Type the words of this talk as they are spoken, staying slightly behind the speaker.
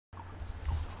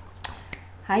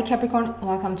Hi Capricorn,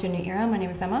 welcome to a new era. My name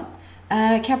is Emma.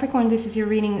 Capricorn, this is your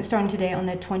reading starting today on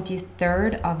the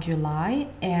 23rd of July,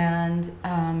 and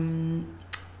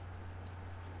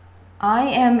I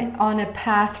am on a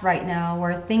path right now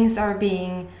where things are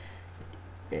being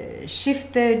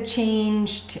shifted,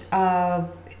 changed.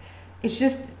 It's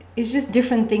just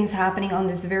different things happening on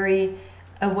this very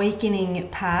awakening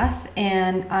path,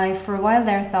 and I for a while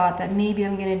there thought that maybe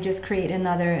I'm gonna just create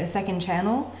a second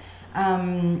channel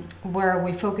where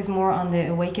we focus more on the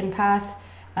awakened path,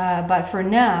 but for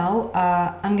now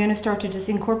I'm going to start to just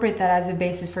incorporate that as a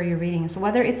basis for your reading. So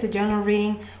whether it's a general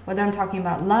reading, whether I'm talking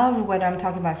about love, whether I'm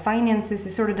talking about finances, it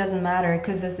sort of doesn't matter,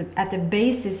 because at the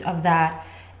basis of that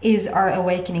is our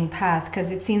awakening path, because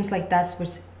it seems like that's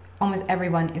what almost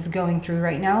everyone is going through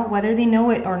right now, whether they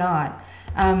know it or not.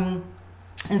 And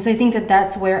so I think that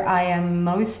that's where I am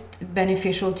most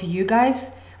beneficial to you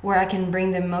guys, where I can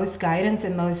bring the most guidance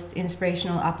and most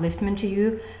inspirational upliftment to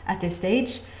you at this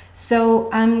stage. So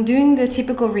I'm doing the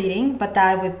typical reading, but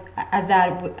as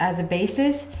a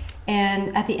basis.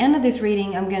 And at the end of this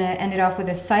reading, I'm gonna end it off with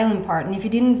a silent part. And if you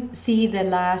didn't see the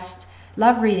last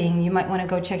love reading, you might want to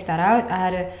go check that out. I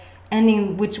had a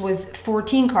ending which was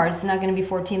 14 cards. It's not going to be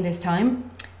 14 this time.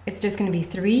 It's just going to be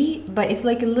 3, but it's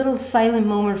like a little silent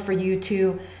moment for you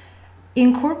to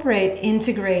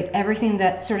integrate everything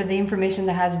that sort of the information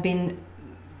that has been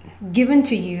given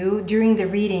to you during the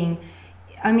reading.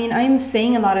 I mean, I'm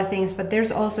saying a lot of things, but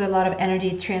there's also a lot of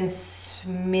energy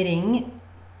transmitting,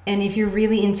 and if you're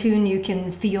really in tune, you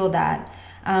can feel that.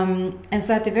 And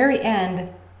so at the very end,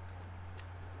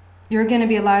 you're going to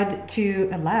be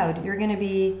you're going to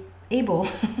be able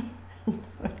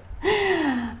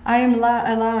I am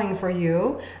allowing for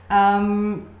you.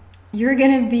 You're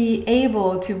going to be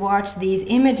able to watch these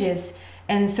images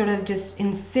and sort of just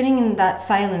sitting in that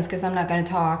silence, because I'm not going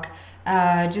to talk.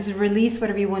 Just release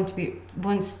whatever you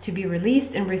wants to be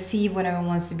released, and receive whatever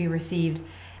wants to be received.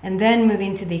 And then move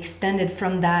into the extended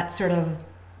from that sort of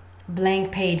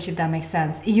blank page, if that makes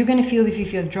sense. You're going to feel if you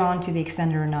feel drawn to the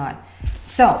extended or not.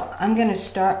 So I'm going to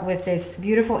start with this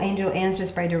beautiful Angel Answers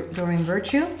by Doreen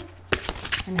Virtue,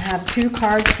 and have 2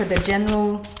 cards for the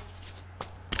general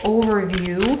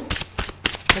overview.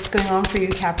 What's going on for you,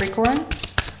 Capricorn?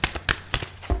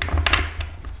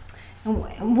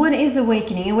 And what is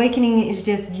awakening? Awakening is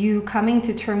just you coming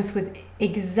to terms with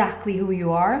exactly who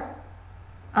you are,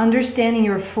 understanding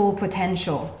your full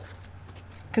potential.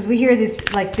 Because we hear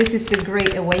this like this is the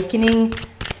great awakening.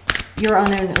 You're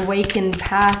on an awakened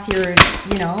path.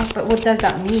 But what does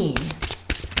that mean?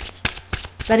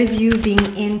 That is you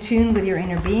being in tune with your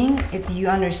inner being. It's you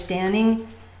understanding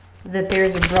that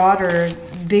there's a broader,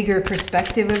 bigger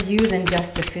perspective of you than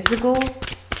just the physical.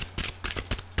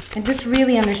 And just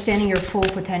really understanding your full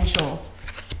potential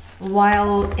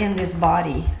while in this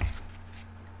body.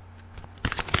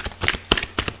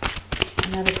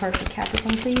 Another card for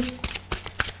Capricorn, please.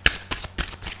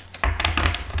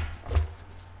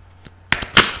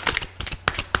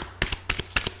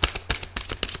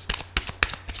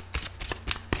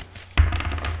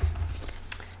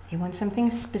 You want something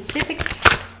specific?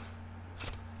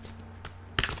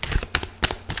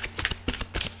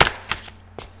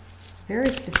 Very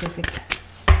specific.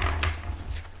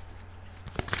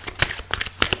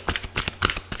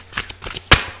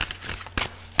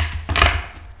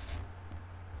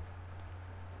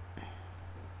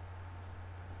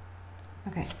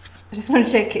 Okay, I just want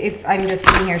to check if I'm just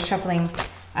sitting here shuffling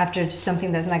after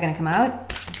something that's not going to come out.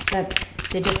 That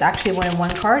they just actually wanted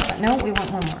 1 card, but no, we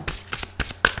want 1 more.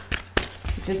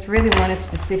 We just really want a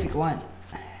specific one.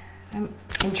 I'm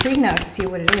intrigued now to see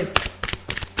what it is.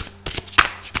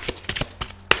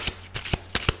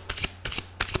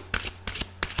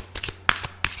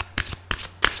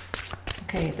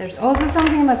 Okay, there's also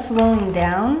something about slowing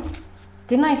down.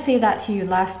 Didn't I say that to you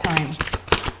last time?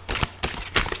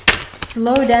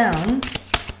 Slow down.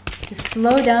 Just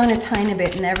slow down a tiny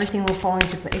bit and everything will fall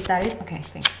into place. Is that it? Okay,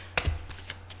 thanks.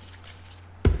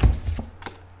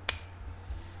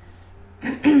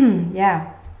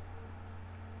 Yeah.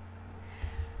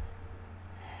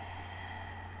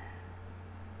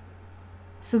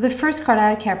 So the first card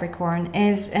I had, Capricorn,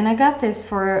 is, and I got this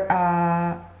for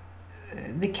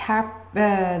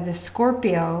the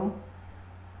Scorpio.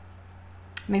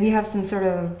 Maybe you have some sort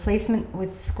of placement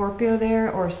with Scorpio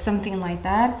there or something like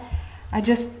that. I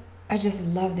just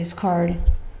love this card.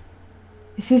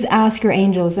 It says ask your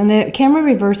angels, and the camera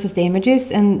reverses the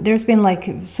images, and there's been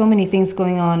like so many things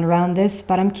going on around this,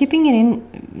 but I'm keeping it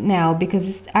in now because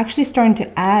it's actually starting to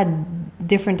add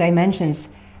different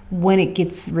dimensions when it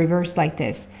gets reversed like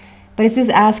this. But it says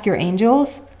ask your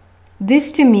angels.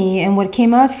 this to me, and what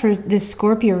came out for this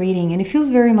Scorpio reading, and it feels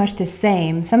very much the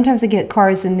same. Sometimes I get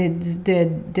cards and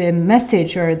the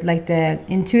message, or like the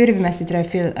intuitive message that I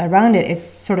feel around it, is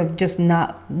sort of just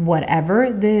not whatsoever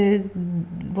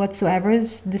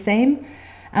is the same.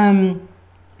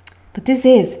 But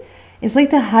it's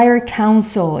like the higher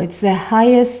council. It's the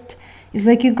highest. It's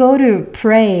like you go to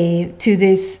pray to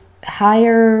this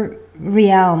higher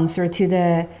realms, or to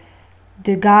the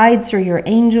guides, or your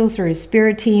angels, or your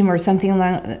spirit team, or something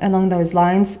along those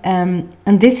lines. And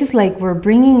this is like we're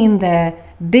bringing in the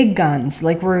big guns.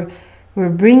 Like we're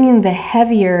bringing the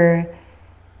heavier.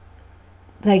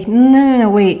 Like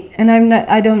no, wait. And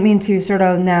I don't mean to sort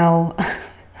of now.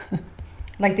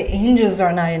 Like the angels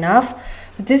are not enough.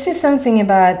 But this is something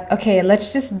about, okay,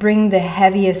 let's just bring the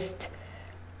heaviest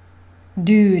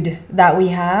dude that we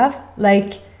have,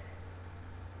 like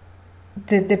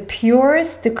the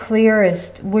purest, the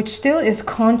clearest, which still is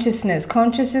consciousness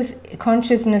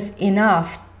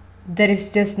enough that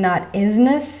it's just not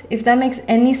isness, if that makes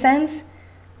any sense.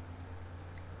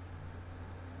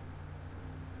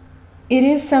 It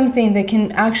is something that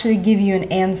can actually give you an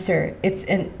answer. It's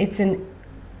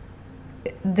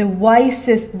the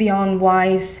wisest beyond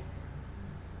wise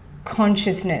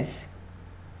consciousness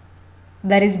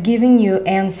that is giving you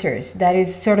answers, that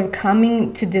is sort of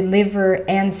coming to deliver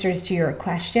answers to your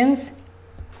questions.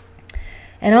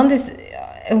 And on this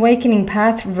awakening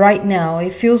path right now,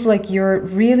 it feels like you're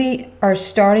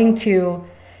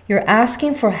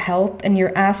asking for help, and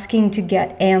you're asking to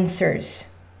get answers.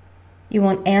 You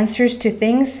want answers to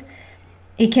things.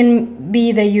 It can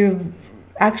be that you've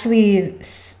actually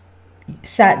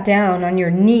sat down on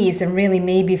your knees, and really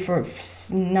maybe for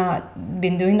not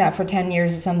been doing that for 10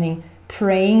 years or something,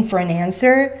 praying for an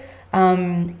answer,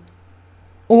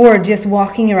 or just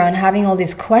walking around having all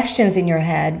these questions in your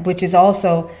head, which is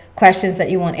also questions that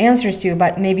you want answers to,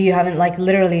 but maybe you haven't like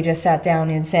literally just sat down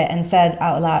and said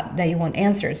out loud that you want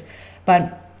answers,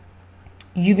 but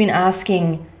you've been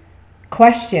asking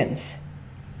questions,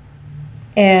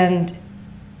 and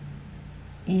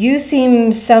you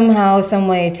seem somehow, some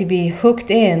way to be hooked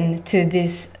in to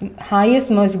this highest,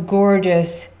 most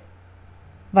gorgeous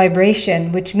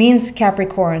vibration, which means,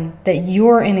 Capricorn, that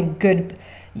you're in a good,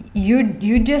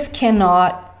 you just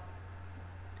cannot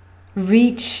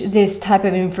reach this type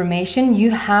of information.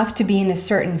 You have to be in a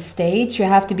certain stage, you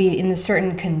have to be in a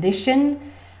certain condition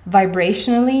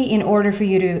vibrationally in order for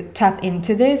you to tap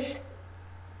into this.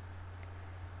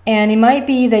 And it might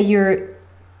be that you're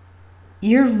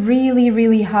really,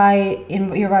 really high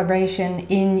in your vibration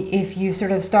if you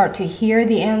sort of start to hear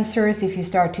the answers, if you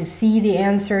start to see the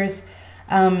answers.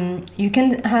 You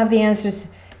can have the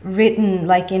answers written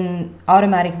like in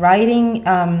automatic writing.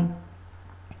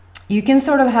 You can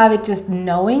sort of have it just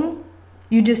knowing.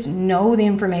 You just know the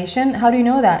information. How do you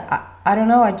know that? I don't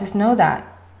know. I just know that.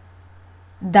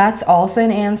 That's also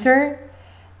an answer.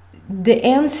 The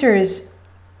answers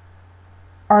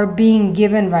are being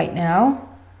given right now.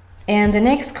 And the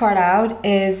next card out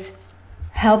is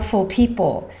helpful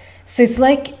people. So it's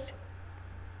like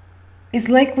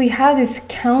we have this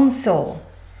council.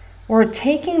 We're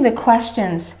taking your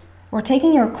questions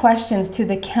to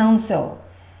the council.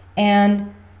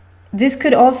 And this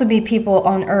could also be people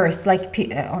on earth,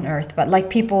 but like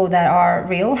people that are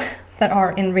real, that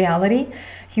are in reality,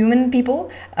 human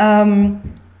people,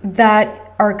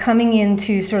 that are coming in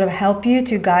to sort of help you,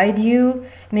 to guide you.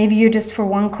 Maybe you just, for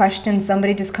one question,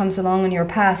 somebody just comes along on your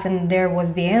path and there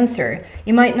was the answer.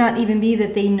 It might not even be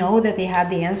that they know that they had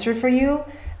the answer for you.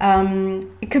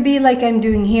 It could be like I'm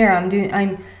doing here.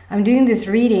 I'm doing this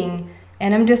reading,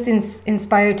 and I'm just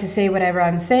inspired to say whatever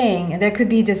I'm saying. And there could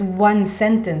be just one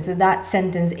sentence, and that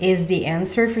sentence is the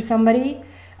answer for somebody.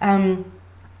 And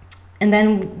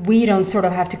then we don't sort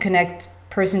of have to connect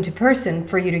person to person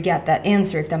for you to get that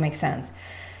answer, if that makes sense.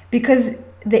 Because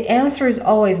the answer is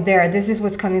always there. This is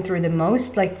what's coming through the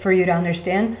most, like for you to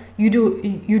understand. You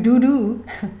don't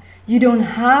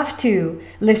have to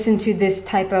listen to this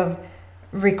type of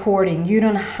recording. You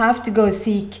don't have to go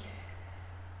seek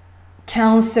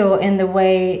counsel in the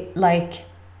way, like,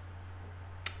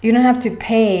 you don't have to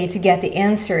pay to get the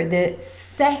answer. The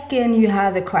second you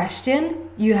have the question,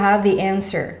 you have the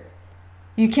answer.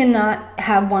 You cannot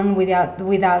have one without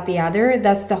the other.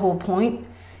 That's the whole point.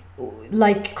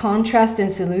 Like contrast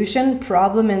and solution,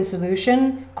 problem and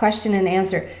solution, question and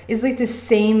answer. It's like the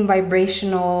same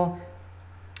vibrational,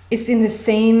 it's in the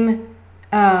same,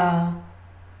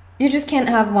 you just can't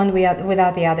have one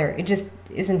without the other. It just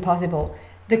isn't possible.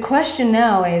 The question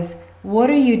now is, what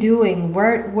are you doing?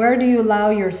 Where do you allow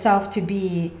yourself to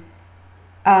be?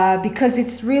 Because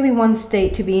it's really one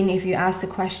state to be in if you ask the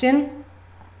question.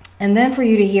 And then for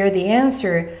you to hear the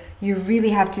answer, you really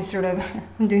have to sort of,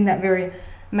 I'm doing that very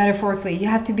metaphorically, you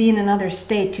have to be in another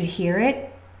state to hear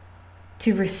it,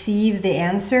 to receive the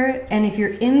answer. And if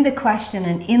you're in the question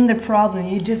and in the problem,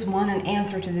 you just want an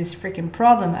answer to this freaking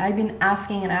problem. I've been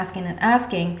asking and asking and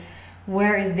asking,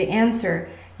 where is the answer?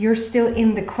 You're still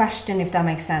in the question, if that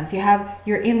makes sense.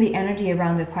 You're in the energy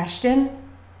around the question.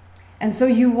 And so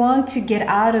you want to get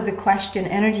out of the question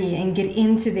energy and get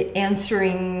into the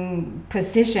answering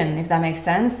position, if that makes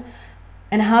sense.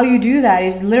 And how you do that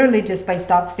is literally just by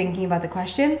stop thinking about the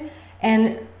question.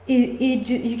 And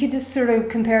you could just sort of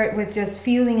compare it with just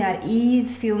feeling at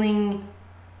ease, feeling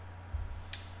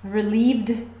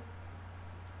relieved,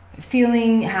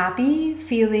 feeling happy,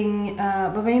 feeling,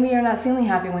 but maybe you're not feeling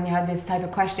happy when you have this type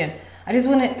of question. I just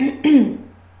want to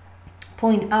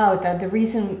point out that the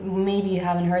reason maybe you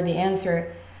haven't heard the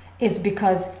answer is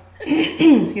because,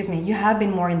 excuse me, you have been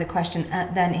more in the question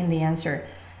than in the answer.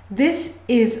 This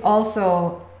is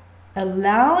also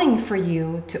allowing for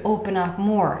you to open up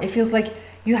more. It feels like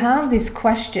you have these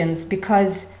questions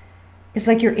because it's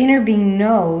like your inner being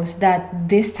knows that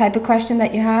this type of question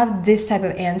that you have, this type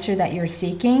of answer that you're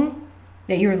seeking,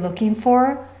 that you're looking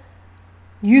for,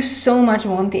 you so much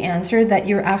want the answer that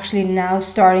you're actually now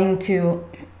starting to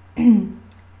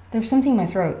there's something in my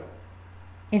throat.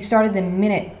 It started the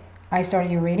minute I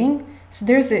started your reading. So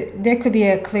there could be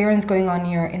a clearance going on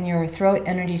in your throat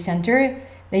energy center,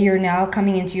 that you're now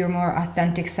coming into your more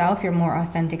authentic self, your more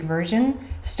authentic version,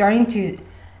 starting to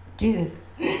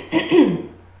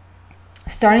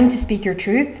starting to speak your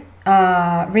truth,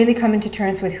 really coming to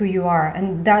terms with who you are.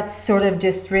 And that's sort of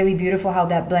just really beautiful how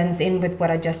that blends in with what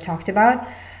I just talked about,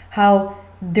 how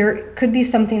there could be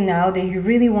something now that you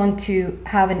really want to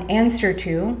have an answer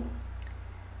to,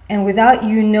 and without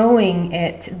you knowing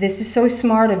it, this is so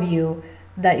smart of you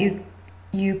that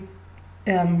you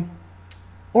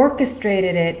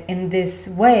orchestrated it in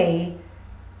this way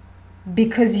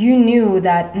because you knew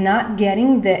that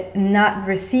not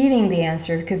receiving the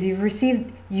answer, because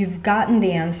you've gotten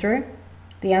the answer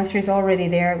is already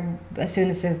there as soon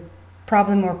as the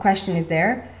problem or question is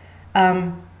there.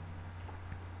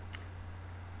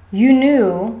 You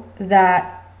knew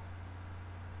that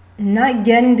not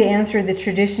getting the answer the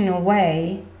traditional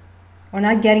way, or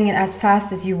not getting it as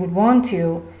fast as you would want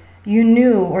to, you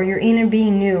knew, or your inner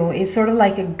being knew, is sort of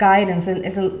like a guidance,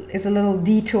 it's a little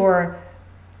detour.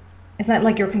 It's not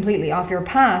like you're completely off your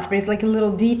path, but it's like a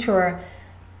little detour.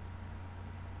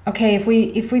 Okay,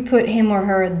 if we put him or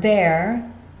her there,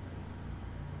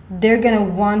 they're gonna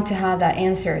want to have that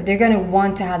answer. They're gonna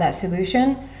want to have that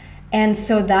solution. And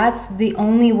so that's the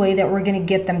only way that we're going to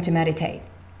get them to meditate.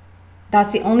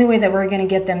 That's the only way that we're going to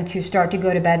get them to start to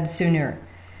go to bed sooner.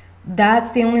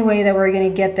 That's the only way that we're going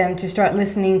to get them to start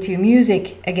listening to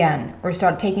music again, or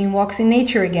start taking walks in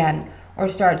nature again, or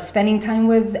start spending time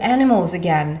with animals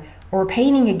again, or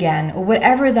painting again, or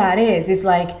whatever that is. It's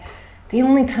like, the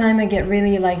only time I get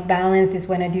really like balanced is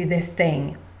when I do this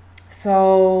thing.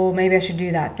 So maybe I should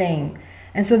do that thing.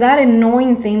 And so that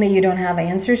annoying thing that you don't have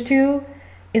answers to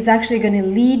is actually going to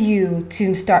lead you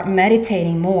to start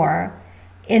meditating more.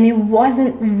 And it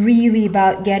wasn't really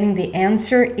about getting the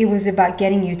answer, it was about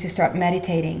getting you to start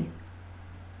meditating,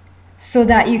 so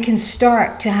that you can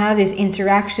start to have this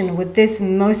interaction with this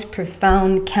most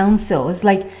profound counsel. It's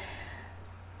like,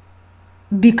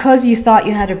 because you thought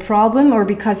you had a problem, or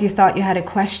because you thought you had a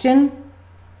question,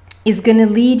 is going to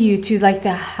lead you to like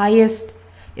the highest.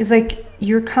 It's like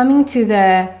you're coming to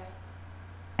the,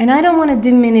 and I don't want to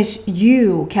diminish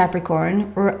you,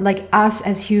 Capricorn, or like us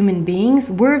as human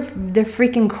beings. We're the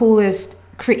freaking coolest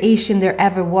creation there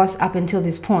ever was up until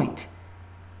this point.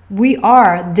 We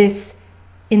are this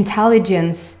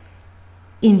intelligence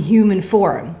in human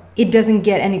form. It doesn't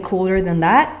get any cooler than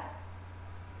that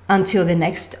until the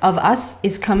next of us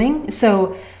is coming.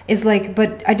 So it's like,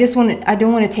 but I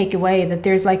don't want to take away that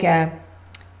there's like a,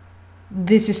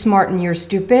 this is smart and you're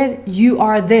stupid. You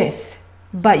are this.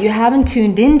 But you haven't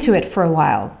tuned into it for a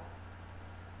while.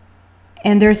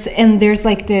 And there's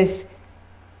like this,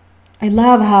 I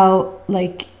love how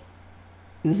like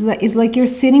it's like you're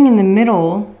sitting in the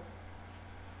middle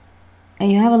and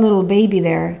you have a little baby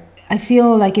there. I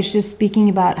feel like it's just speaking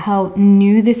about how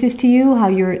new this is to you, how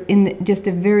you're in just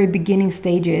the very beginning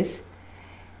stages,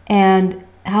 and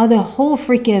how the whole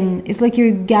freaking, it's like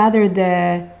you gathered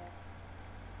the,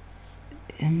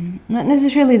 not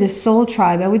necessarily the soul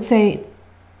tribe, I would say.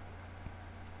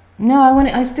 No,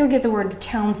 I still get the word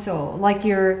council, like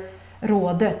your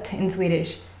rådet in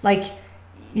Swedish. Like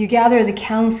you gather the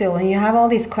council and you have all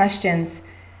these questions.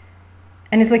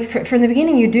 And it's like from the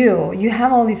beginning you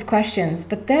have all these questions,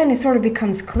 but then it sort of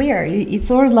becomes clear. It's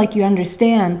sort of like you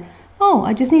understand oh,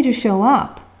 I just need to show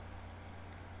up.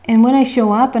 And when I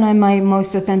show up and I'm my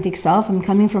most authentic self, I'm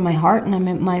coming from my heart and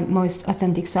I'm my most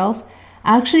authentic self,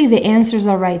 actually the answers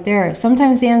are right there.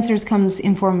 Sometimes the answers comes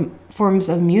in forms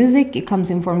of music. It comes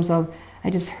in forms of, I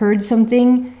just heard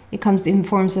something. It comes in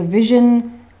forms of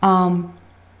vision.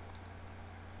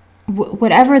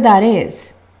 Whatever that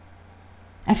is.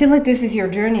 I feel like this is your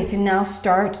journey to now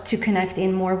start to connect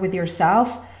in more with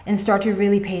yourself and start to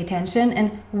really pay attention.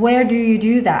 And where do you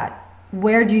do that?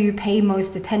 Where do you pay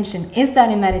most attention? Is that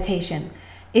in meditation?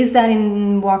 Is that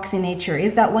in walks in nature?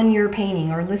 Is that when you're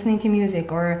painting or listening to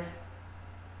music or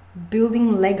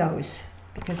building Legos?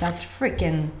 Because that's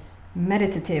freaking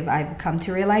meditative. I've come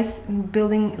to realize,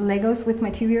 building Legos with my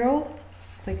 2-year-old.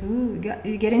 It's like, ooh,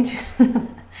 you get into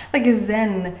like a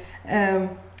Zen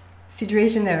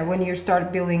situation there when you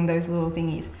start building those little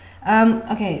thingies.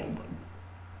 Okay.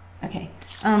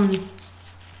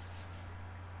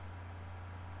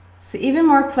 So even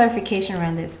more clarification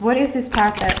around this. What is this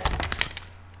path that...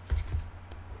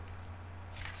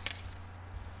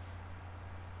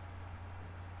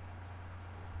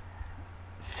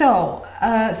 So,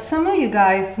 some of you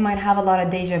guys might have a lot of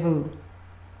deja vu.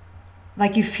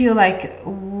 Like you feel like,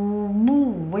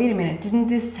 wait a minute, didn't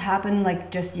this happen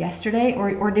like just yesterday?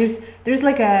 Or there's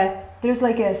like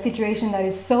a situation that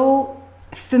is so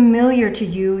familiar to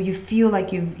you. You feel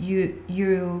like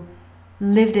you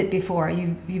lived it before.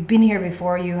 You've been here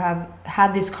before. You have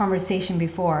had this conversation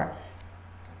before.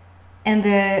 And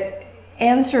the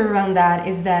answer around that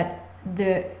is that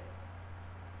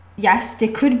yes,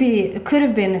 it could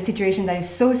have been a situation that is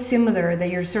so similar that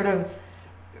you're sort of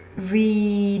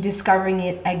rediscovering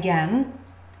it again.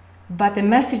 But the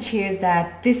message here is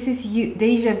that this is you.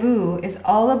 Deja vu is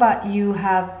all about you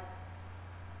have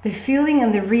the feeling,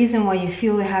 and the reason why you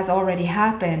feel it has already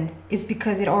happened is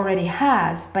because it already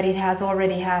has, but it has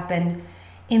already happened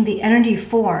in the energy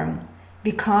form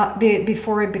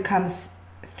before it becomes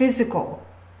physical.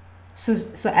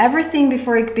 So everything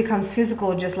before it becomes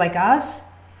physical, just like us,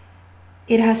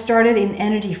 it has started in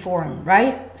energy form,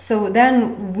 right? So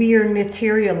then we're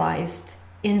materialized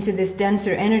into this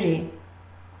denser energy,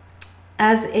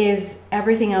 as is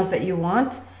everything else that you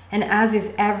want, and as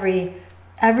is every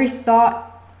thought,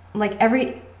 like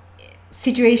every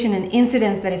situation and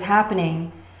incidents that is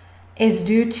happening is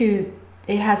due to,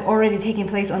 it has already taken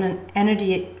place on an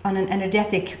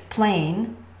energetic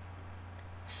plane.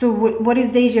 So what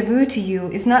is deja vu to you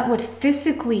is not what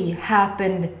physically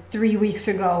happened 3 weeks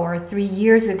ago or 3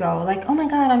 years ago. Like, oh my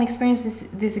God, I'm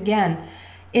experiencing this again.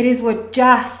 It is what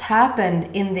just happened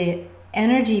in the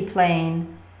energy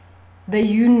plane that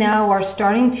you now are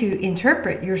starting to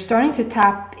interpret. You're starting to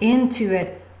tap into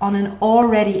it on an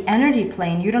already energy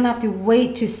plane. You don't have to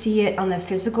wait to see it on the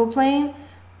physical plane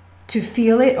to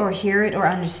feel it or hear it or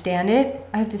understand it.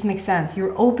 I hope this makes sense.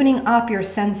 You're opening up your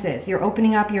senses. You're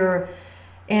opening up your...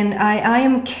 And I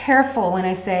am careful when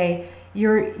I say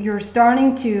you're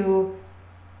starting to...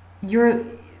 You're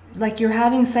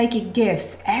having psychic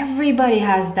gifts. Everybody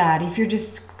has that. If you're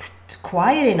just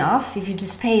quiet enough, if you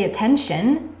just pay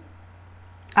attention.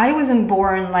 I wasn't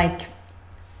born like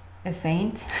a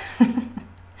saint.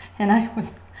 And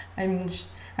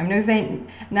I'm no saint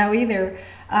now either.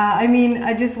 I mean,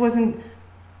 I just wasn't...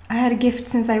 I had a gift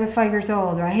since I was 5 years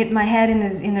old, or I hit my head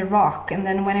in a rock, and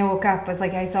then when I woke up, I was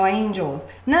like, I saw angels.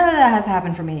 None of that has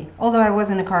happened for me, although I was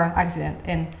in a car accident,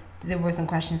 and there were some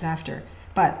questions after.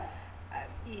 But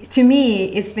to me,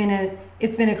 it's been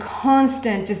a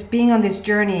constant just being on this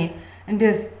journey, and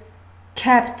just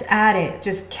kept at it,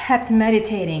 just kept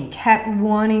meditating, kept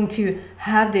wanting to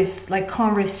have this like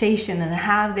conversation and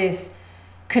have this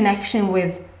connection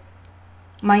with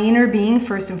my inner being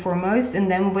first and foremost,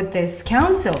 and then with this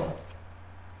council.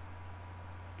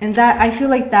 And that, I feel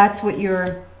like that's what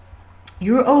you're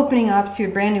opening up to, a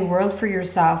brand new world for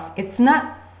yourself. It's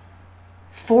not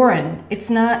foreign. It's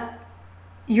not,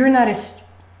 you're not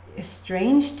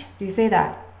estranged. Do you say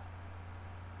that?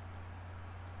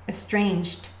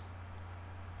 Estranged.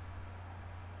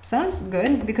 Sounds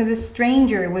good, because a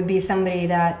stranger would be somebody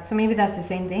that, so maybe that's the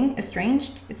same thing.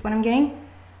 Estranged is what I'm getting.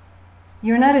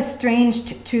 You're not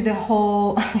estranged to the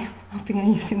whole, I'm hoping I'm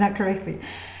using that correctly.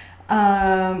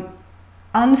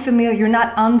 Unfamiliar, you're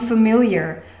not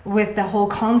unfamiliar with the whole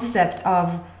concept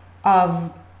of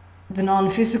the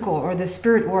non-physical or the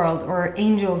spirit world or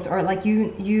angels, or like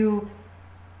you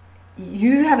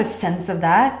have a sense of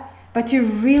that. But to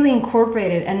really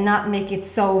incorporate it and not make it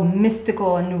so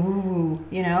mystical and woo-woo,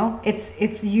 you know?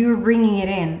 It's you bringing it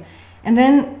in. And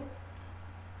then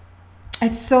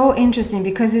it's so interesting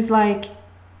because it's like...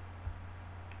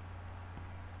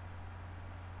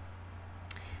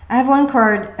 I have one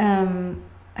card,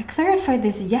 I I clarified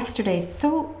this yesterday. It's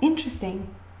so interesting.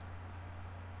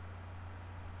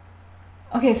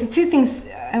 Okay, so two things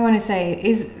I want to say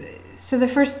is, so the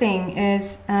first thing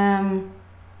is,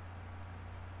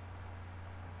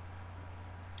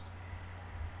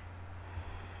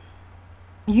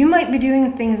 you might be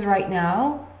doing things right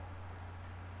now,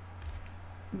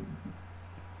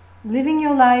 living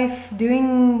your life,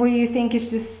 doing what you think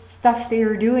is just stuff that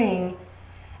you're doing.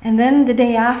 And then the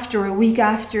day after, a week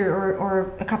after,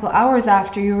 or a couple of hours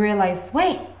after, you realize,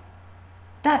 wait,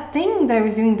 that thing that I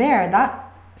was doing there,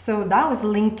 so that was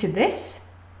linked to this?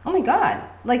 Oh my God.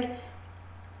 Like,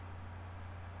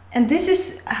 and this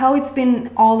is how it's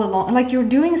been all along. Like, you're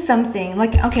doing something.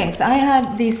 Like, okay, so I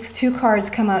had these two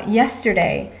cards come out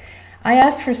yesterday. I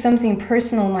asked for something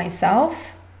personal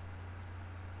myself,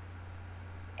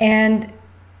 and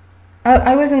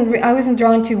I wasn't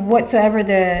drawn to whatsoever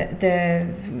the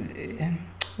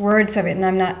words of it, and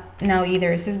I'm not now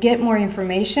either. It says get more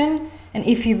information, and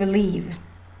if you believe.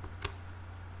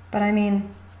 But I mean,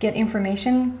 get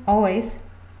information always,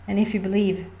 and if you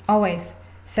believe always.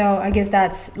 So I guess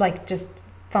that's like just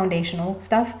foundational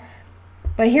stuff.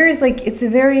 But here is like, it's a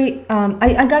very,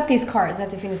 I got these cards. I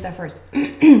have to finish that first.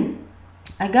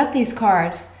 I got these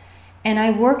cards and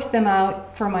I worked them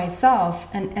out for myself.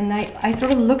 And I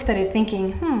sort of looked at it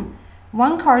thinking,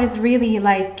 one card is really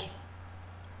like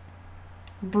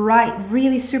bright,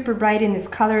 really super bright in its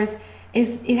colors.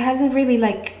 It hasn't really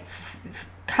like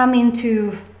come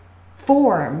into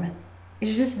form.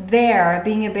 It's just there,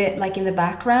 being a bit like in the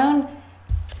background.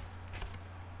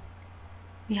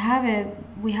 We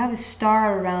have a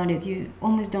star around it. You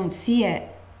almost don't see it.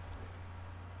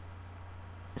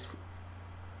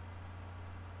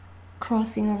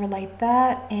 Crossing over like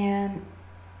that, and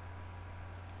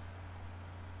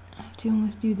I have to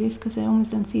almost do this because I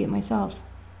almost don't see it myself.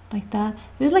 Like that.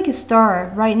 There's like a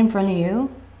star right in front of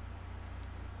you.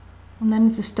 And then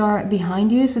it's a star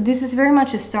behind you. So this is very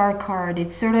much a star card.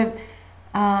 It's sort of,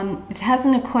 it has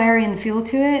an Aquarian feel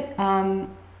to it.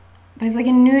 But it's like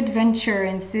a new adventure,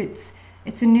 and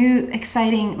it's a new,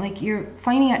 exciting, like you're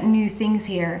finding out new things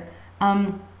here.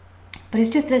 But it's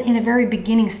just that in the very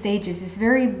beginning stages, it's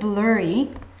very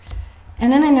blurry.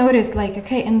 And then I noticed like,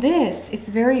 okay, and this, it's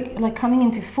very like coming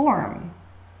into form.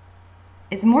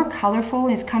 It's more colorful,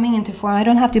 it's coming into form. I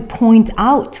don't have to point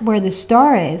out where the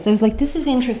star is. I was like, this is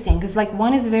interesting, because like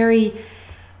one is very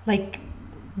like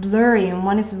blurry and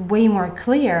one is way more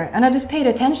clear. And I just paid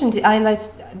attention to,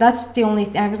 that's the only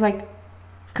thing. I was like,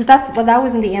 because that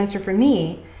wasn't the answer for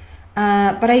me.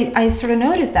 But I sort of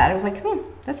noticed that. I was like,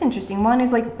 that's interesting. One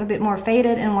is like a bit more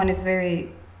faded and one is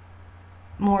very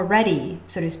more ready,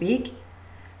 so to speak.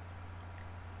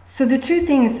 So the two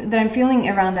things that I'm feeling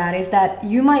around that is that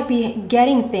you might be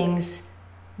getting things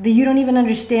that you don't even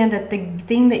understand, that the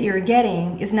thing that you're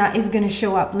getting is going to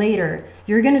show up later.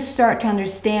 You're going to start to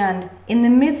understand in the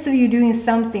midst of you doing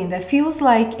something that feels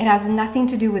like it has nothing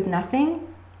to do with nothing.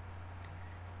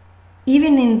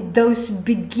 Even in those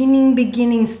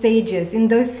beginning stages, in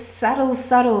those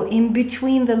subtle, in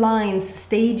between the lines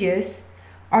stages,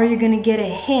 are you going to get a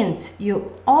hint? You've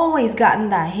always gotten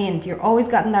that hint. You've always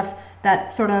gotten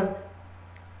that sort of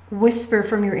whisper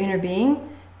from your inner being,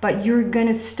 but you're going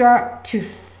to start to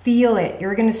feel it.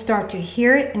 You're going to start to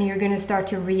hear it, and you're going to start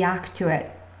to react to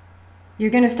it.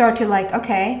 You're going to start to like,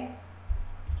 okay,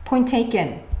 point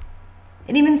taken.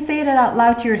 And even say that out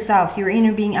loud to yourself, so your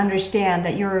inner being understand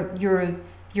that you're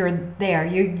there,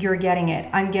 you're getting it.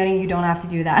 I'm getting, you don't have to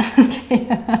do that. Okay,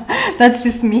 that's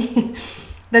just me.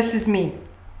 That's just me.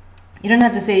 You don't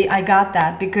have to say I got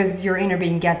that, because your inner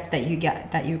being gets that you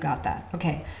got that.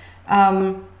 Okay.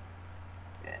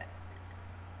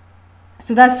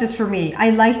 So that's just for me.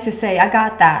 I like to say I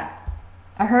got that,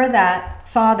 I heard that,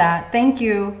 saw that, thank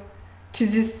you. To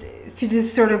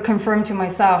just sort of confirm to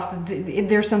myself that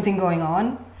there's something going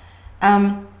on.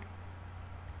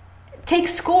 Take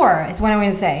score is what I'm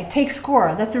going to say. Take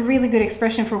score. That's a really good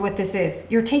expression for what this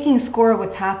is. You're taking score of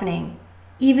what's happening,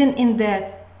 even in the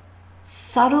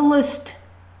subtlest,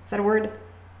 is that a word?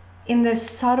 In the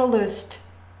subtlest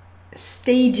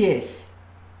stages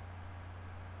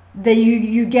that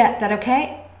you get that,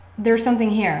 okay, there's something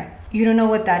here. You don't know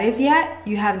what that is yet.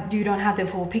 You don't have the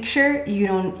full picture. You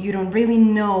don't really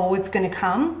know what's going to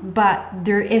come, but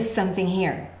there is something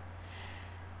here.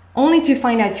 Only to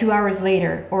find out 2 hours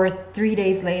later or 3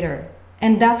 days later.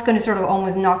 And that's going to sort of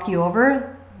almost knock you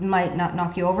over. Might not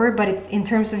knock you over, but it's in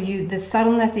terms of the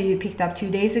subtleness that you picked up 2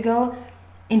 days ago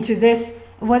into this,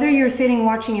 whether you're sitting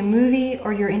watching a movie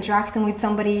or you're interacting with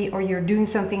somebody or you're doing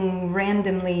something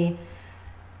randomly,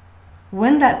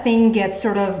 when that thing gets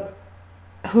sort of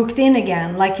hooked in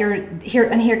again, like you're here,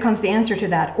 and here comes the answer to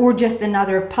that, or just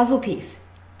another puzzle piece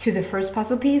to the first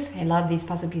puzzle piece. I love these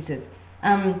puzzle pieces.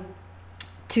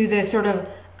 To the sort of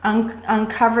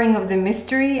uncovering of the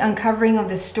mystery, uncovering of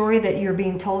the story that you're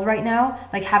being told right now,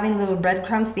 like having little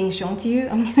breadcrumbs being shown to you.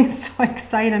 I'm getting so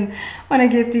excited when I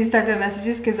get these type of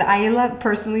messages, because I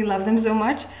personally love them so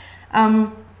much.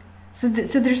 So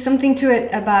there's something to it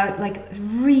about, like,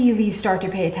 really start to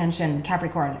pay attention,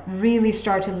 Capricorn. Really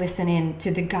start to listen in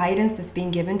to the guidance that's being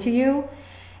given to you,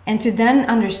 and to then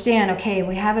understand, okay,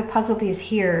 we have a puzzle piece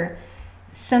here.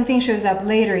 Something shows up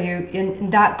later,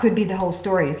 and that could be the whole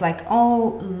story. It's like,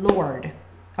 oh Lord,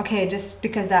 okay, just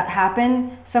because that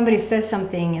happened, somebody says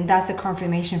something, and that's a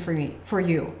confirmation for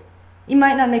you. It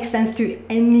might not make sense to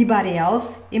anybody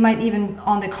else. It might even,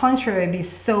 on the contrary, be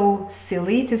so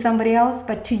silly to somebody else,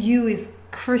 but to you is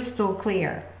crystal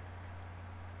clear.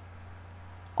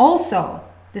 Also,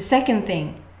 the second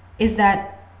thing is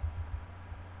that,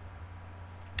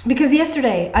 because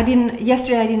yesterday I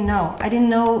didn't know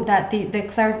that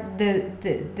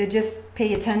the just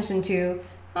pay attention to,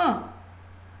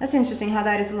 that's interesting how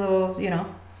that is a little,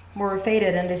 more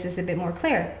faded, and this is a bit more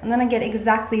clear. And then I get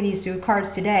exactly these two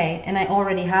cards today, and I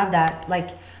already have that, like,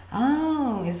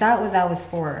 oh, is that what that was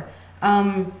for?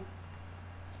 And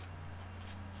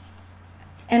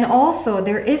also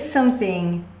there is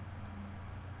something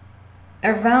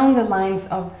around the lines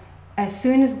of, as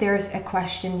soon as there's a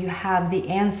question, you have the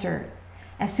answer.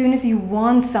 As soon as you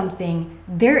want something,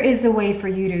 there is a way for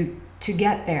you to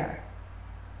get there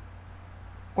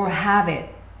or have it.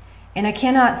 And I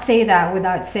cannot say that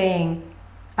without saying,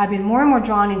 I've been more and more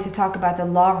drawn in to talk about the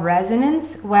law of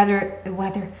resonance, whether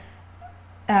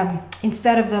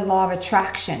instead of the law of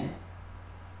attraction,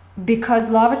 because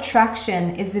law of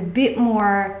attraction is a bit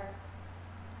more,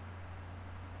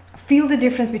 feel the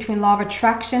difference between law of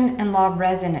attraction and law of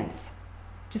resonance.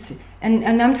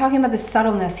 And I'm talking about the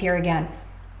subtleness here again.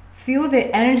 Feel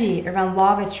the energy around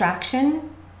law of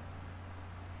attraction,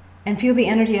 and feel the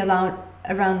energy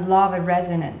around law of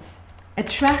resonance.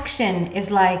 Attraction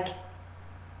is like,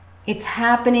 it's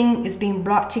happening, it's being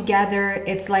brought together,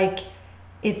 it's like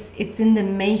it's in the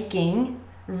making.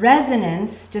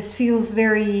 Resonance just feels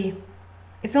very,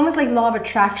 it's almost like law of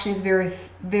attraction is very,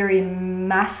 very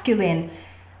masculine.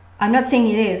 I'm not saying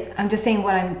it is, I'm just saying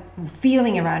what I'm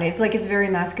feeling around it. It's like it's very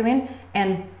masculine,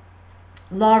 and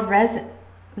law of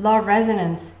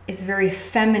resonance is very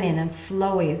feminine and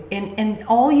flowy. And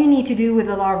all you need to do with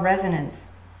the law of resonance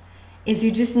is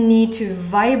you just need to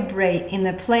vibrate in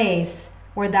a place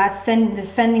where that's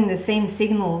sending the same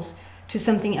signals to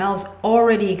something else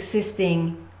already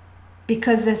existing.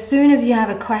 Because as soon as you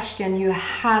have a question, you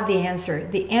have the answer.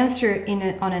 The answer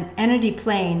on an energy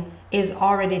plane is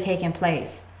already taking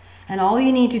place. And all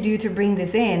you need to do to bring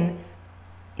this in,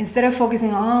 instead of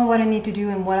focusing on what I need to do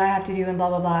and what I have to do and blah,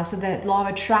 blah, blah, so that law of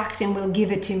attraction will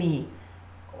give it to me,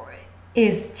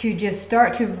 is to just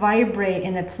start to vibrate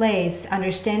in a place,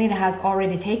 understanding it has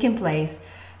already taken place,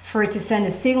 for it to send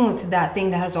a signal to that thing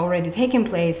that has already taken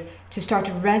place to start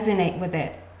to resonate with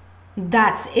it.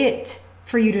 That's it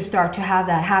for you to start to have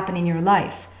that happen in your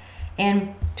life.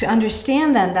 And to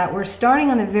understand then that we're starting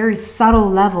on a very subtle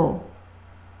level.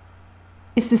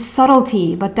 It's the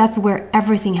subtlety, but that's where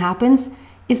everything happens.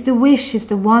 It's the wish, it's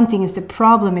the wanting, it's the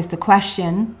problem, it's the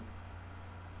question.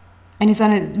 And it's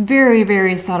on a very,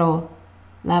 very subtle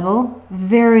level,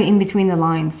 very in between the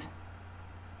lines.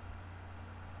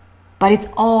 But it's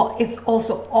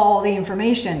also all the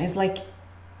information. It's like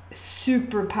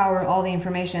superpower, all the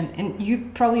information. And you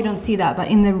probably don't see that, but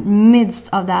in the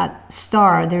midst of that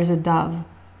star, there's a dove.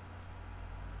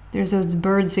 There's those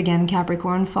birds again,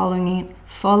 Capricorn,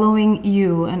 following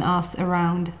you and us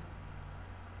around.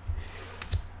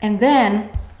 And then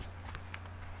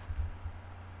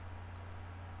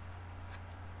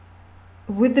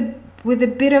with a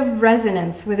bit of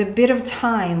resonance, with a bit of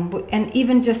time, and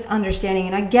even just understanding,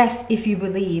 and I guess if you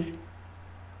believe,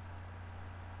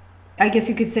 I guess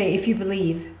you could say if you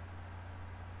believe,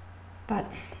 but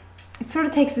it sort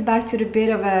of takes it back to the bit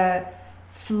of a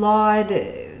flawed,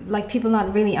 like people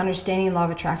not really understanding law of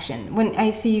attraction. When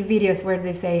I see videos where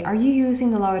they say, are you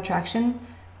using the law of attraction?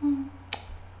 I'm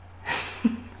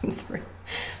sorry.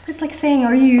 But it's like saying,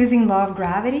 are you using law of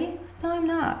gravity? No, I'm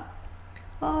not.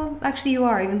 Well, actually you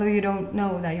are, even though you don't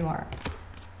know that you are.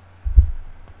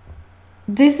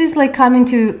 This is like coming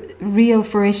to real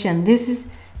fruition.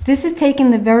 This is taking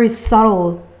the very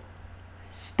subtle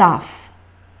stuff,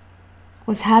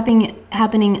 what's happening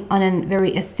on a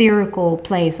very etherical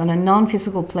place, on a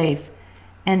non-physical place,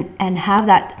 and have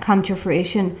that come to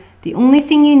fruition. The only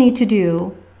thing you need to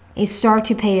do is start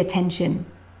to pay attention.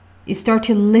 is start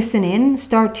to listen in,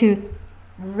 start to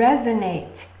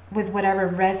resonate with whatever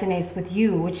resonates with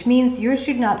you, which means you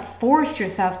should not force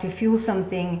yourself to feel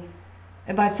something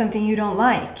about something you don't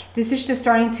like. This is just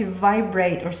starting to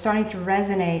vibrate or starting to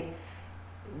resonate.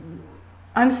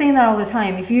 I'm saying that all the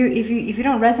time. If you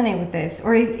don't resonate with this,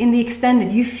 or if in the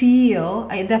extended you feel,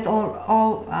 that's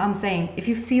all I'm saying. If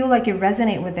you feel like you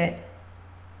resonate with it,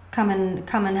 come and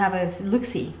have a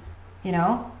look-see. You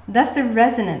know, that's the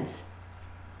resonance.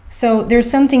 So there's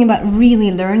something about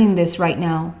really learning this right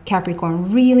now,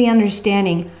 Capricorn. Really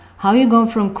understanding how you go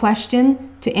from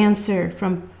question to answer,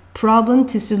 from problem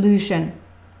to solution,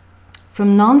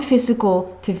 from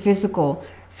non-physical to physical,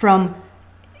 from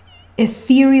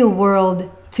ethereal world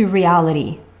to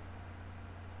reality,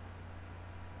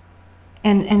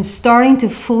 and starting to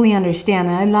fully understand.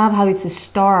 And I love how it's a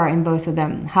star in both of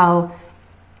them, how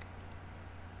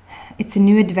it's a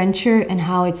new adventure, and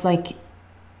how it's like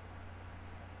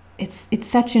it's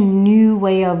such a new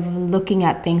way of looking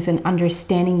at things and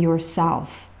understanding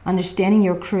yourself, understanding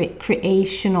your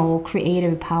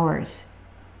creative powers.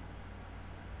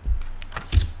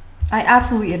 I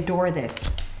absolutely adore this.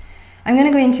 I'm going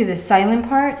to go into the silent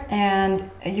part,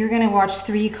 and you're going to watch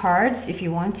 3 cards if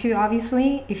you want to,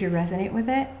 obviously, if you resonate with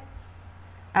it.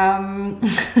 And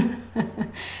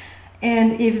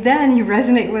if then you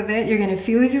resonate with it, you're going to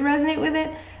feel if you resonate with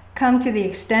it, come to the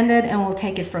extended and we'll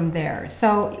take it from there.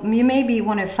 So you maybe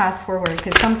want to fast forward,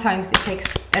 because sometimes it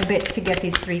takes a bit to get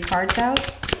these 3 cards out.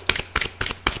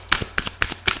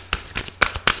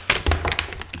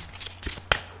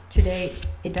 Today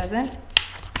it doesn't.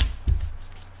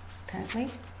 Apparently.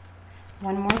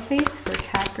 One more please for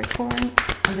Capricorn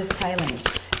and the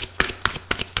silence.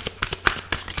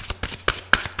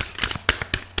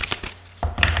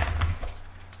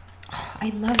 Oh, I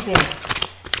love this.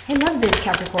 I love this,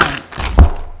 Capricorn.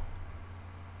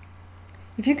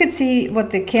 If you could see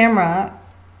what the camera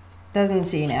doesn't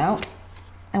see now,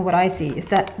 and what I see, is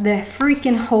that the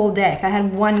freaking whole deck, I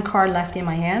had 1 card left in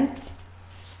my hand.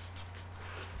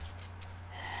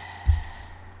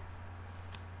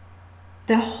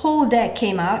 The whole deck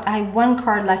came out. I had 1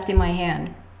 card left in my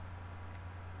hand.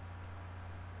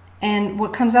 And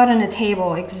what comes out on the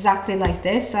table exactly like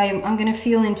this, I'm going to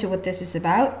feel into what this is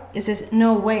about. It says,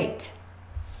 no, wait.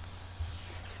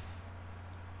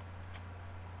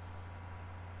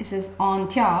 It says, on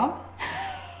job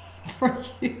for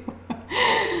you.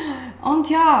 On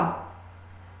job.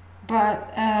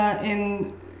 But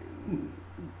in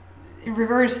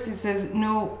reversed, it says,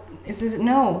 no. It says,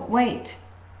 no, wait.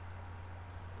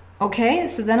 Okay,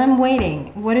 so then I'm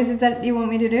waiting. What is it that you want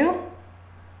me to do?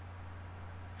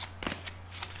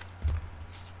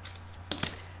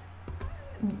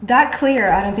 That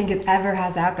clear, I don't think it ever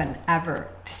has happened, ever.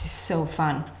 This is so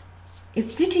fun.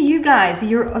 It's due to you guys.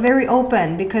 You're very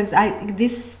open, because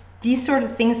these sort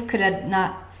of things could have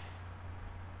not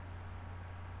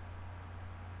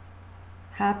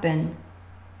happened.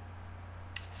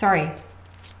 Sorry.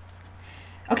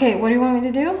 Okay, what do you want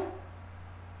me to do?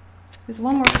 There's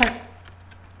one more card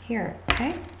here,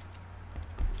 okay?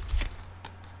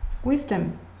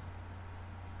 Wisdom.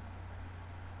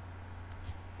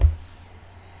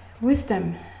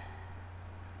 Wisdom.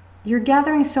 You're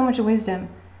gathering so much wisdom.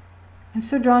 I'm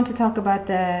so drawn to talk about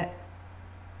the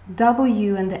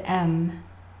W and the M.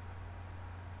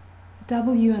 The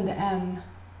W and the M.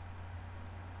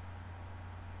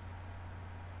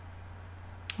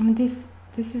 I mean, this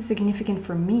is significant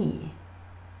for me.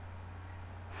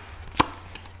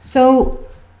 So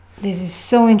this is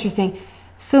so interesting.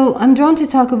 So I'm drawn to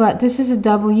talk about, this is a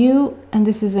W and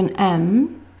this is an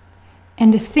M.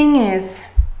 And the thing is,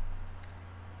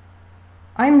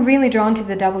 I'm really drawn to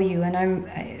the W,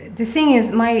 and the thing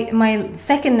is, my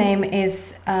second name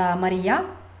is Maria,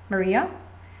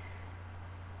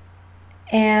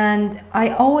 and I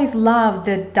always love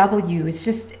the W. It's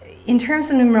just, in terms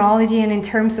of numerology and in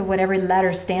terms of what every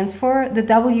letter stands for, the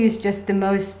W is just the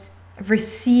most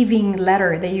receiving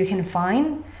letter that you can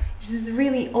find. It's just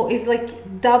really, it's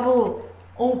like double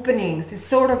openings. It's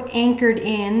sort of anchored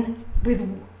in with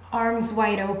arms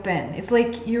wide open. It's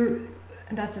like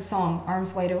that's a song,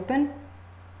 Arms Wide Open.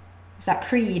 Is that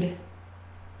Creed?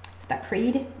 Is that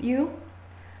Creed, you?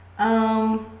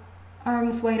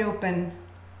 Arms wide open.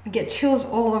 I get chills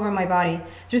all over my body.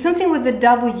 There's something with the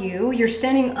W. You're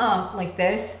standing up like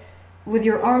this with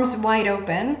your arms wide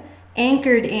open,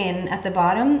 anchored in at the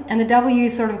bottom, and the W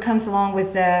sort of comes along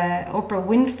with Oprah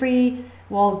Winfrey,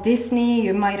 Walt Disney.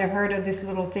 You might have heard of this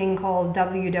little thing called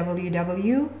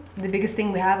WWW, the biggest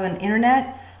thing we have on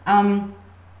internet.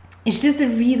 It's just a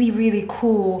really, really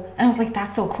cool, and I was like,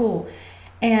 that's so cool.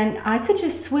 And I could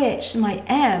just switch my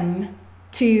M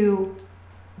to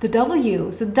the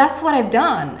W. So that's what I've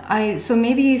done. So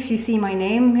maybe if you see my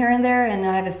name here and there, and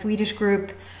I have a Swedish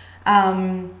group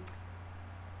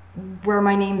where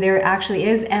my name there actually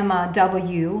is Emma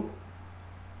W.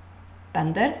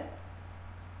 Bender.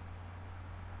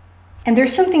 And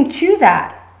there's something to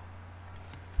that.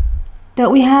 That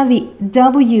we have the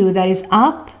W that is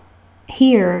up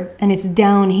here and it's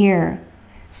down here.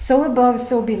 So above,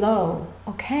 so below.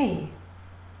 Okay.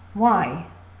 Why?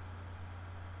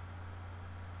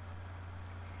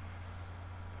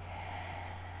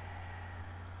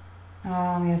 Oh,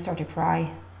 I'm going to start to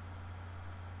cry.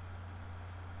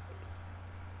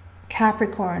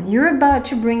 Capricorn, you're about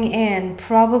to bring in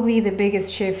probably the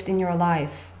biggest shift in your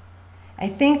life. I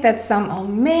think that oh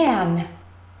man,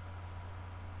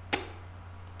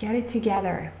 get it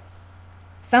together.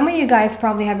 Some of you guys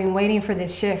probably have been waiting for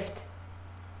this shift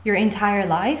your entire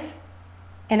life.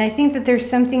 And I think that there's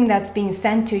something that's being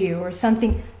sent to you, or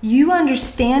something, you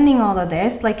understanding all of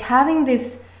this, like having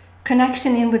this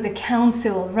connection in with the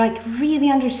council, like really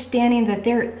understanding that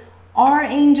there are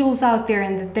angels out there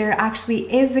and that there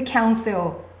actually is a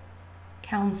council,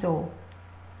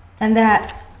 and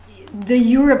that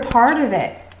you're a part of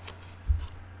it.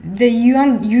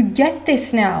 You get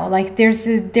this now. Like there's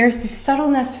this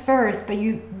subtleness first, but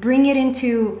you bring it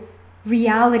into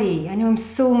reality. I know I'm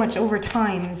so much over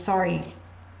time. I'm sorry.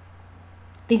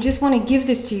 They just want to give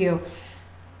this to you.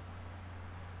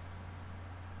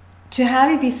 To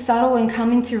have it be subtle and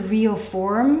come into real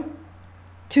form,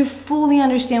 to fully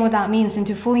understand what that means, and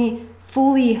to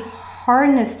fully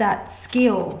harness that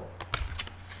skill.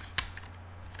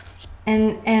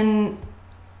 And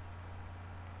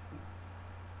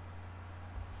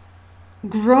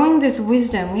growing this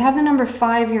wisdom. We have the number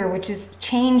 5 here, which is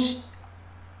change.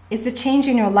 It's a change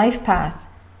in your life path.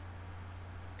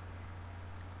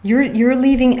 You're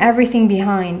leaving everything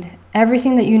behind.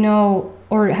 Everything that you know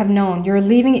or have known, you're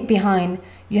leaving it behind.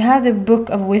 You have the book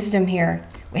of wisdom here.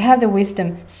 We have the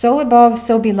wisdom. So above,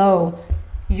 so below.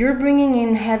 You're bringing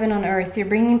in heaven on earth. You're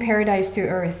bringing paradise to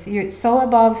earth. You're so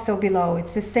above, so below.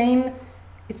 It's the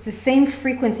same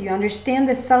frequency. You understand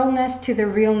the subtleness to the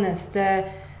realness, the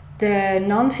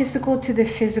non-physical to the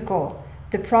physical,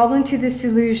 the problem to the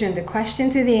solution, the question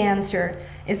to the answer.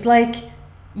 It's like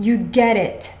you get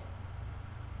it.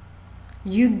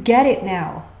 You get it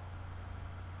now.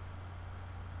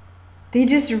 They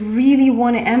just really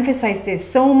want to emphasize this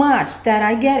so much that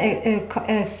I get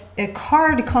a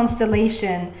card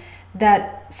constellation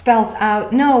that spells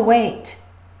out, no, wait,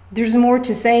 there's more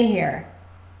to say here.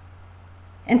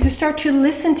 And to start to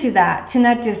listen to that, to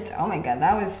not just, oh my God,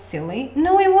 that was silly.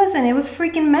 No, it wasn't. It was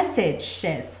freaking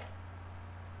messages.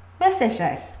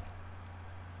 Messages.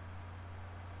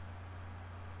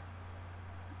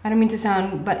 I don't mean to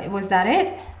sound, but was that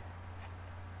it?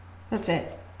 That's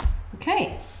it.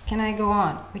 Okay. Can I go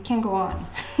on? We can go on.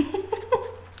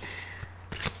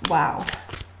 Wow.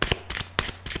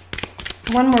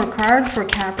 One more card for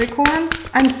Capricorn.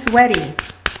 I'm sweaty.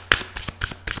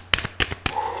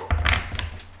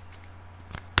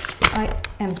 I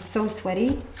am so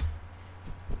sweaty.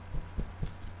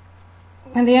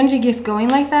 When the energy gets going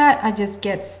like that, I just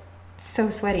get so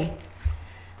sweaty.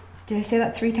 Did I say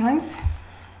that 3 times?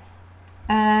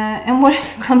 And what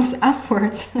comes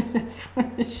upwards, I just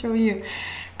want to show you.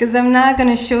 Because I'm not going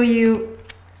to show you.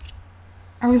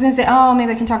 I was going to say, oh,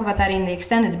 maybe I can talk about that in the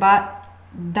extended, but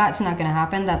that's not going to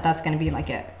happen. That's going to be like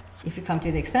if you come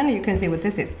to the extended, you can see what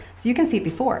this is. So you can see it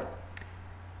before.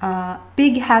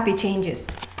 Big happy changes.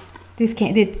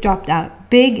 It dropped out.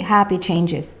 Big happy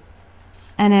changes.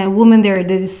 And a woman there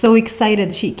that is so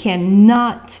excited she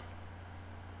cannot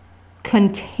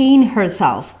contain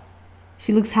herself.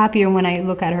 She looks happier when I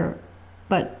look at her.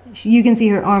 But you can see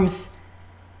her arms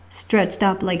stretched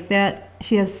up like that.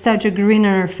 She has such a grin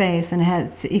on her face, and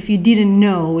has, if you didn't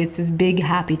know, it's this big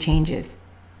happy changes.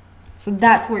 So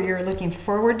that's what you're looking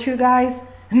forward to, guys.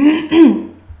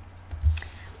 I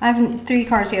have 3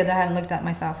 cards here that I haven't looked at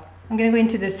myself. I'm gonna go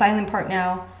into the silent part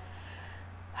now.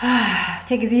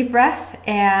 Take a deep breath,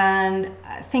 and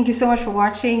thank you so much for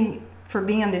watching, for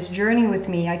being on this journey with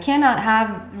me. I cannot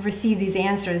have received these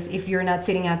answers if you're not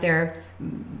sitting out there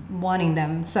wanting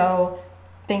them. So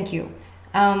thank you.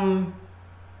 Come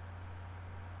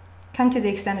to the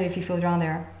extended if you feel drawn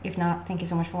there. If not, thank you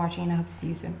so much for watching, and I hope to see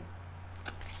you soon.